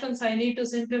know fractions I need to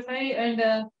simplify,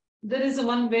 and there is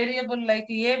one variable like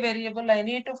a variable I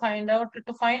need to find out.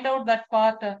 To find out that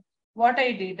part, what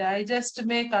I did, I just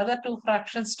make other two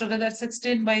fractions together,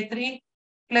 16 by 3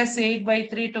 plus 8 by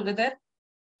 3 together.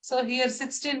 So here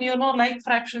 16, you know, like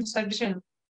fractions addition.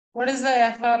 What is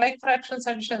the like fractions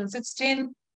addition?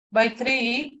 16 by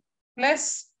 3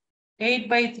 plus 8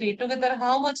 by 3. Together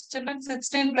how much, children?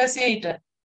 16 plus 8.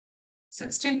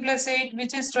 16 plus 8,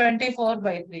 which is 24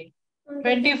 by 3.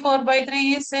 24 by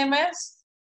 3 is same as?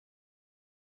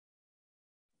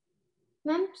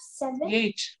 Ma'am, 7.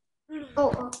 8.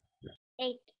 Oh.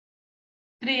 8.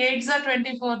 3 8s are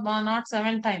 24, not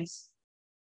 7 times.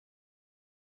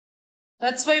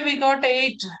 That's why we got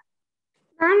 8.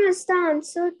 Ma'am, is the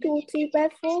answer 2, 3 by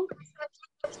 4?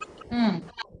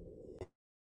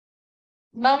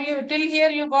 Now you till here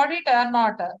you got it or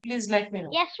not? Please let me know.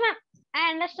 Yes, ma'am.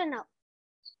 I understand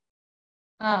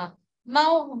now.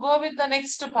 Now go with the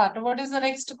next part. What is the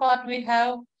next part? We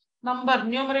have number,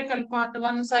 numerical part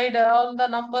one side, all the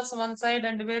numbers one side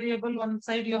and variable one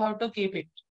side. You have to keep it.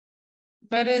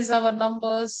 Where is our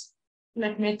numbers?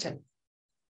 Let me check.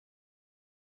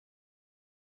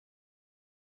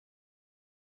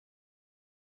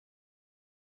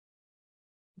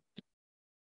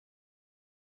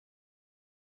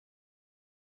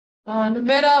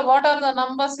 What are the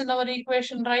numbers in our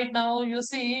equation right now? You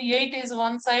see 8 is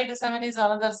one side, 7 is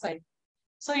another side.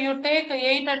 So you take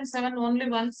 8 and 7 only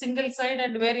one single side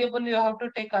and variable you have to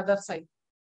take other side.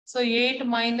 So 8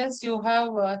 minus you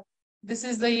have, this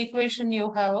is the equation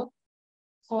you have,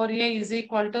 4a is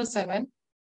equal to 7.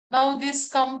 Now this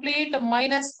complete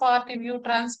minus part if you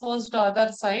transpose to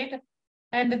other side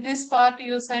and this part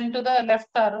you send to the left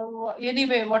or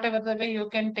anyway, whatever the way you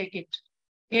can take it.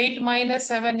 8 minus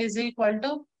 7 is equal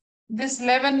to, this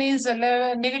 11 is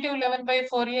 11, negative 11 by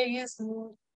 4a is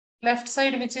left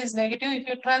side which is negative. If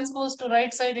you transpose to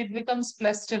right side, it becomes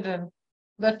plus, children.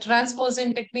 The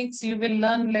transposing techniques you will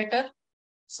learn later.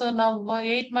 So now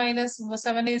 8 minus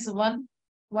 7 is 1.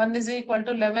 1 is equal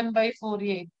to 11 by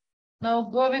 4a. Now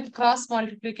go with cross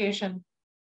multiplication.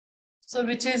 So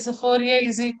which is 4a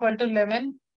is equal to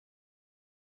 11.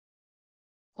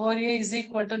 4a is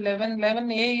equal to 11.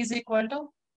 11a is equal to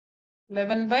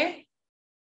 11 by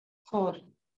 4.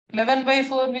 11 by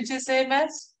 4 which is same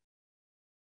as?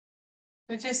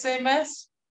 Which is same as?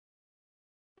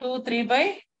 2, 3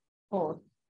 by 4.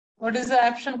 What is the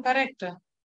option correct?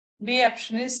 B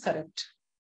option is correct.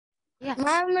 Yeah.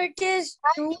 Ma'am, it is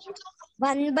 2,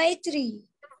 1 by 3.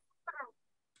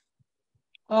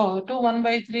 Oh, 2, 1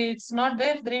 by 3. It's not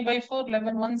there. 3 by 4.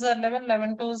 11 ones are 11.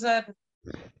 11 twos are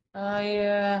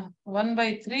 1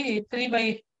 by 3. 3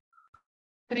 by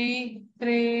 3.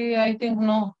 3, I think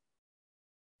no.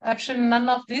 Option none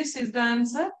of this is the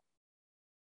answer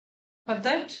for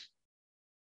that.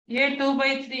 A 2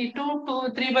 by 3. 2,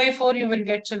 2, 3 by 4 you will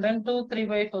get, children. 2, 3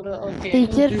 by 4. Okay.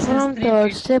 Teacher, This from is 3 third by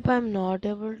step, I'm not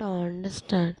able to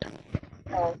understand.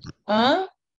 Huh?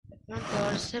 From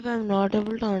third step, I'm not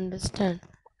able to understand.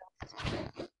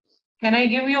 Can I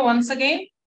give you once again?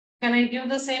 Can I give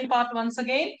the same part once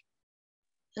again?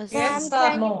 Yes, Yes Ma'am, or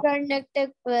can you no? conduct a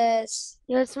quiz?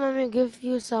 yes, ma'am, you give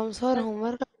you sums for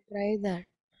homework. I'll try that.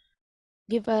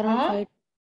 Give around Huh?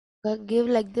 5. Give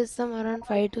like this some around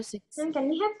 5 to 6. Can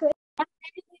we have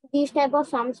these type of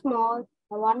sums more?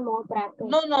 One more practice.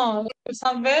 No.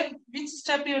 Somewhere, which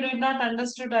step you did not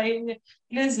understood?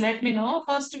 Please let me know.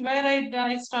 First, where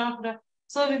I stopped.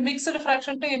 So we mixed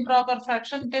fraction to improper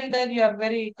fraction. Till there, you are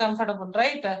very comfortable,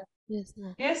 right? Yes,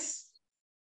 ma'am. Yes.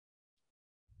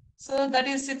 So that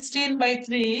is 16 by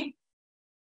 3.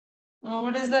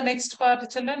 What is the next part,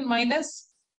 children? Minus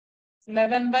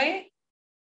 11 by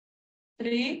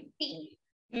 3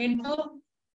 into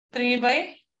 3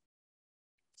 by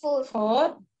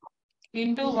 4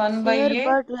 into 1 by Here, a.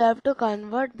 but we have to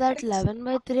convert that 11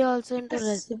 by 3 also into Yes.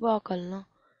 reciprocal, no?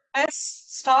 Let's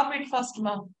stop it first,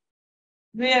 ma'am.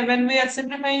 When we are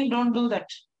simplifying, don't do that.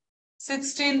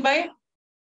 16 by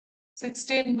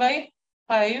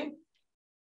 5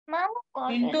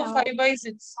 into 5 by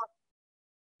 6.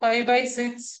 5 by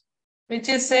 6, which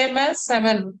is same as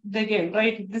 7. They gave,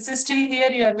 right? This is still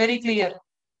here, you are very clear.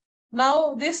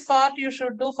 Now, this part you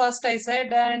should do first, I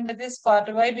said, and this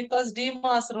part. Why? Because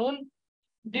DMAS rule.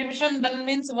 Division done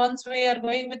means once we are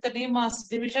going with the DMAS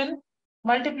division,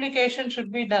 multiplication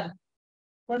should be done.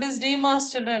 What is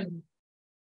DMAS, children?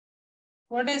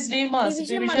 What is DMAS?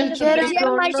 Division, Teacher, I multiplication,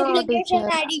 don't know, multiplication,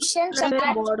 teacher. addition, I mean,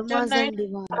 subtraction. board mass and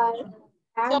divide.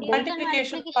 So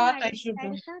multiplication part I should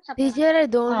do. Teacher, I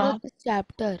don't know this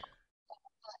chapter.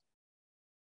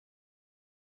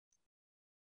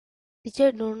 Teacher,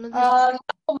 I don't know this.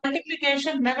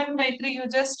 Multiplication 11 by 3. You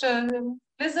just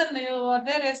listen. You were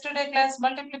there yesterday class.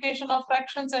 Multiplication of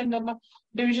fractions and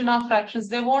division of fractions.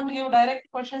 They won't give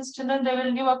direct questions, children. They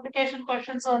will give application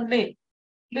questions only.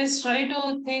 Please try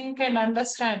to think and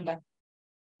understand.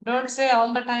 Don't say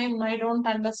all the time, I don't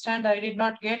understand, I did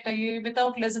not get.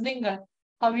 Without listening,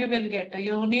 how you will get?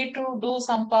 You need to do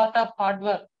some part of hard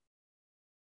work.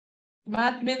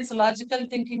 Math means logical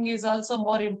thinking is also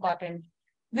more important.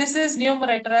 This is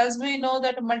numerator. As we know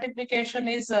that multiplication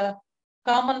is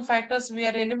common factors, we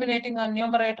are eliminating on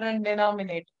numerator and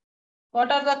denominator.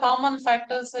 What are the common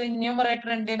factors in numerator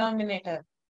and denominator?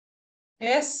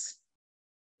 Yes,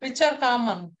 which are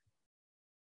common?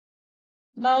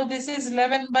 Now this is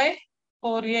 11 by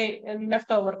 4a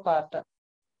leftover part.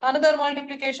 Another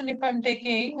multiplication if I'm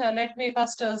taking, let me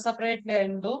first separately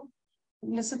and do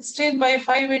 16 by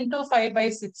 5 into 5 by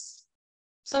 6.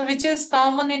 So which is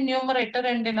common in numerator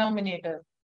and denominator?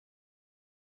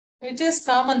 Which is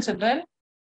common, children?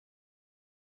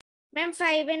 Ma'am,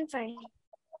 5 and 5.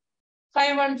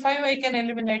 5 and 5 I can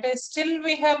eliminate. Still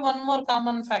we have one more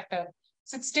common factor.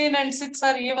 16 and 6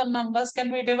 are even numbers.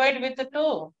 Can we divide with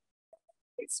 2?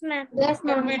 Yes, ma'am. Yes, Can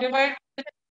ma'am. we divide?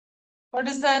 What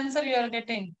is the answer you are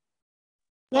getting?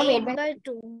 8 by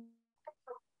 2.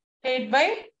 8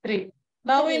 by 3.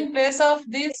 Now in place of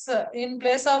this,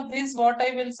 what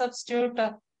I will substitute?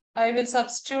 I will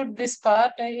substitute this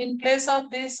part. In place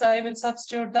of this, I will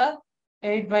substitute the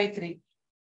 8 by 3.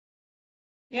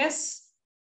 Yes.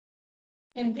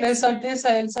 In place of this,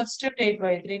 I will substitute 8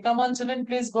 by 3. Come on, children,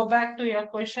 please go back to your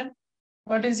question.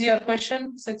 What is your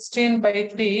question? 16 by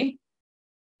 3.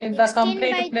 In the 16 by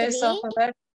complete place of 3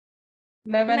 that,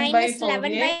 11 by minus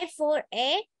 11 4a by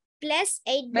 4a plus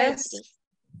 8 by plus 3.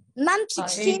 Ma'am, 8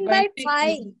 16 by by 3 5.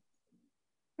 is.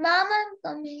 Ma'am, I'm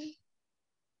coming.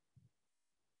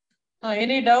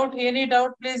 Any doubt? Any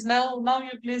doubt? Please now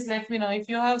you please let me know. If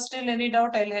you have still any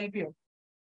doubt, I'll help you.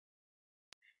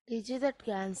 Teacher, that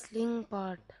cancelling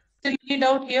part. Still any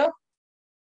doubt here?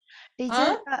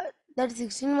 Teacher, that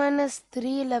 16 minus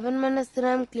 3, 11 minus 3,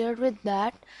 I'm cleared with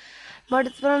that.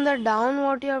 But from the down,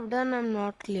 what you have done, I'm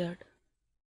not cleared.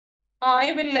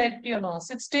 I will let you know.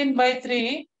 16 by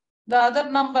 3. The other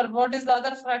number, what is the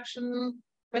other fraction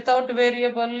without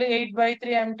variable? 8 by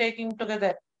 3 I'm taking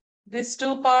together. These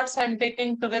two parts I'm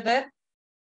taking together.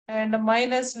 And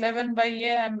minus 11 by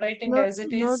a I'm writing as it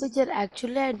No, is. teacher,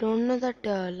 actually, I don't know that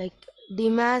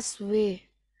DMAS way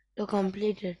to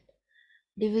complete it.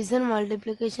 Division,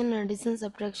 multiplication, addition,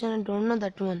 subtraction, I don't know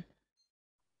that one.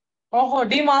 Oh,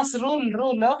 DMAS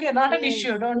rule. Okay, not an Yes.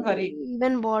 issue. Don't worry.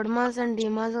 Even board mass and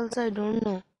DMAS also, I don't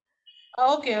know.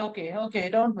 Okay.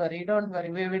 Don't worry.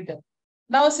 We will do.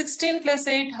 Now 16 plus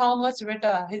 8, how much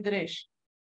beta, Hidresh?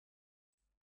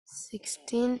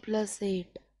 16 plus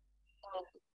 8.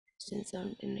 16,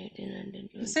 17, 18, 19,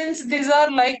 20. Since these are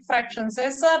like fractions,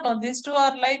 yes or no? These two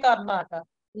are like or not?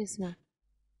 Yes, ma'am.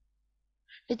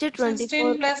 Teacher, 16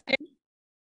 24. plus 8,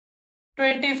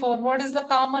 24. What is the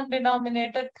common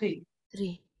denominator? 3.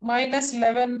 3. Minus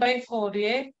 11 by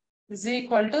 4a is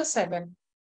equal to 7.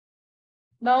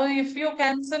 Now, if you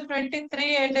cancel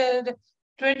 23 and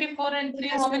 24 and 3,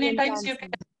 how many times you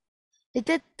can?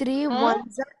 Teacher, 3 Huh?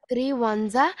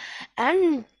 ones are,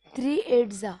 and 3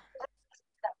 eights are.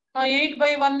 8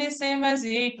 by 1 is same as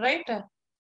 8, right?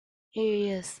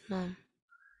 Yes, ma'am.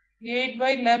 8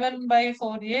 by 11 by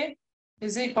 4a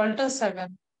is equal to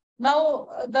 7. Now,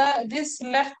 this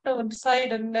left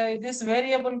side and this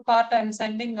variable part I am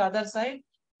sending other side.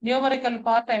 Numerical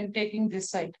part I am taking this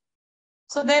side.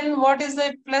 So then what is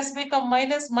the plus become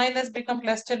minus, minus become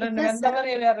plus, children. It is Whenever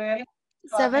you are real,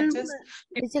 7. it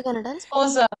Teacher, can I tell?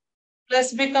 suppose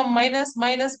plus become minus,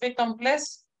 minus become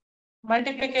plus,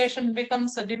 multiplication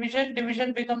becomes division,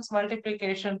 division becomes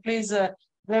multiplication. Please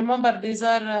remember these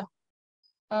are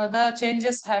the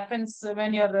changes happens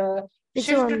when you're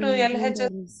Teacher, shift to don't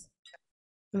LHS. worries.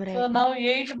 I'm So right. now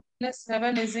 8 minus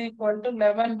 7 is equal to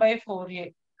 11 by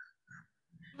 4a.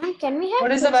 Can we have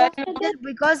What is the quick value? answer?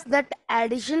 Because that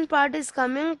addition part is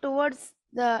coming towards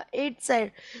the 8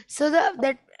 side. So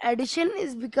that addition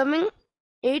is becoming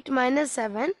 8 minus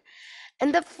 7.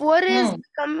 And the 4 is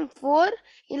becoming 4.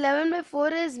 11 by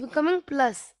 4 is becoming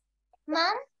plus.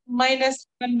 Ma'am, Minus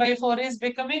 7 by 4 is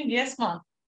becoming, yes, ma'am.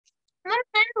 ma'am,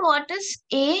 and what is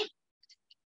A?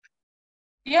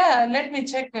 Yeah, let me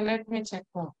check.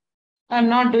 I'm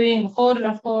not doing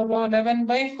 11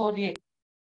 by 4a.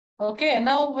 Okay,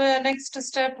 now next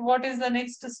step. What is the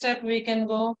next step we can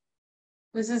go?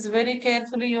 This is very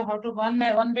carefully. You have to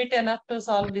one bit enough to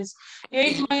solve this.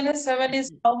 8 minus 7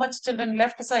 is how much, children?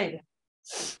 Left side.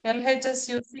 LHS,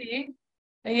 you see.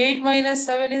 8 minus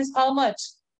 7 is how much?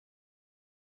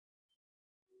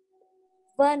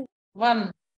 1.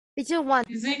 1 Teacher, 1.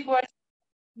 is equal to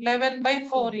 11 by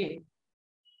 4a.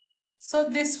 So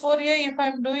this 4a, if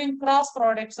I'm doing cross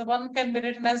products, so 1 can be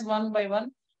written as 1 by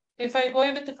 1. If I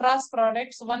go with the cross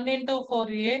products, 1 into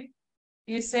 4a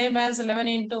is same as 11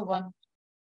 into 1.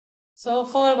 So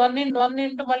for 1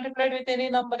 into multiplied with any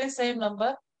number is same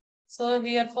number. So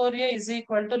here 4a is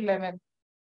equal to 11.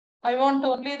 I want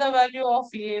only the value of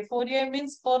a. 4a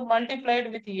means 4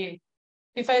 multiplied with a.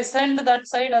 If I send that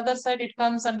side, other side, it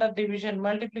comes under division.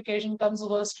 Multiplication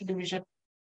goes to division.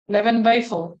 11 by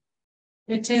 4,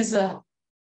 which is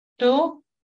 2,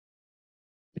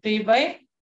 3 by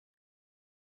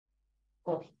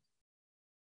 4.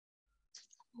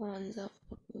 1 the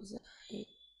 4 is 8.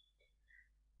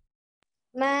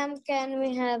 Ma'am, can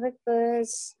we have a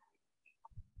quiz?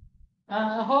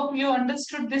 I hope you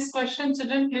understood this question,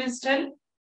 children. Please tell.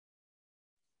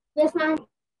 Yes, ma'am.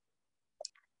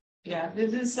 Yeah,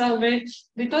 this is a way,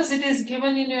 because it is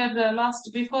given in your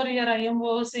before your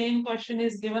IMO, same question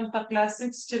is given for class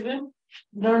 6 children.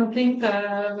 Don't think,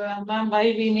 ma'am, why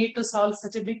we need to solve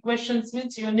such a big questions,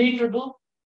 which you need to do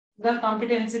the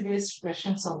competency based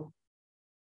questions only.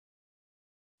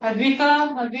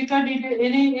 Advika, did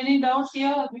any doubt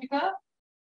here, Advika?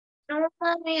 No,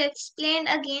 ma'am, you explained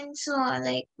again, so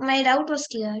like my doubt was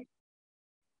cleared.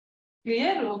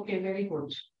 Clear? Okay, very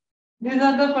good. These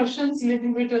are the questions,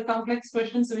 little bit complex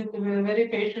questions with very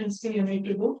patient skill you need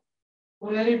to do.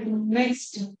 Very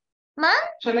next. Ma'am,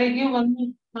 Shall I give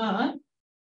one? ma'am,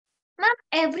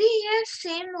 every year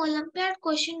same Olympiad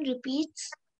question repeats.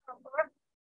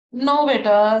 No,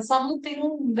 beta.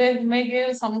 Something they may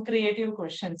give some creative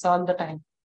questions all the time.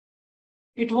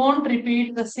 It won't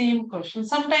repeat the same question.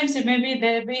 Sometimes it maybe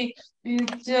there be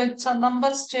some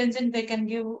numbers changing. They can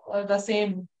give the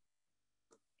same.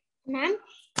 Ma'am,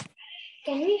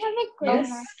 can we have a quiz?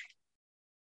 Yes.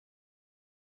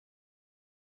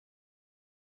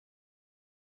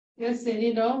 Yes.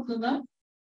 Any doubt, Nuna?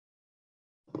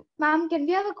 Ma'am, can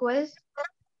we have a quiz?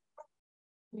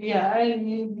 Yeah.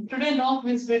 Today no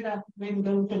quiz, beta. We'll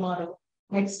do tomorrow.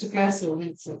 Next class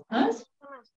only. Huh?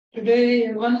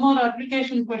 Today, one more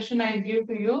application question I give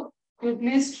to you. You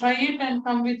please try it and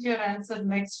come with your answer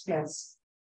next class.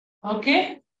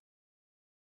 Okay?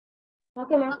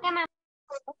 Okay, ma'am. Okay, ma'am.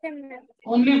 Okay, ma'am.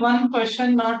 Only one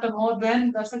question, not more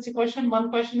than such a question. One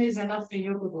question is enough for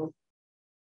you to do.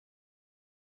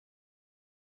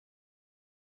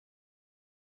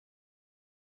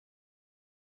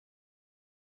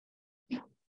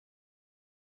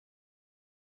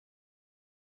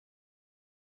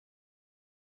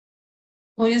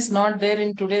 Who is not there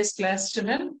in today's class,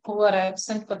 children? Who are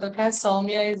absent for the class?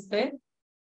 Soumya is there.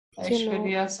 Aishwarya, I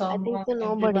think Soumya, so,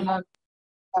 nobody. everyone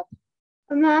are.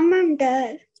 Ma'am, I'm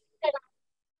there.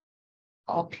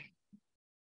 Okay.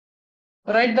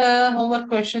 Write the homework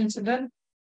question, children.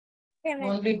 Okay, ma'am.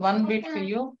 Only one bit for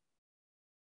you.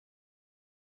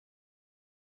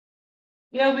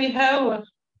 Yeah, we have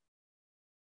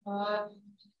a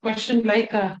question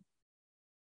like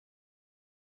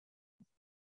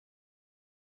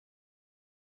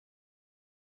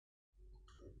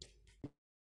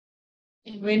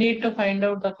we need to find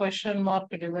out the question mark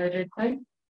divided by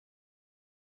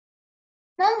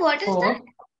Ma'am, what is that? 4.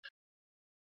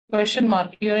 Question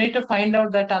mark. You need to find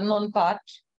out that unknown part.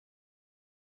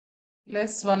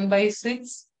 plus 1 by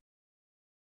 6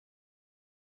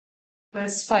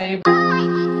 plus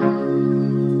 5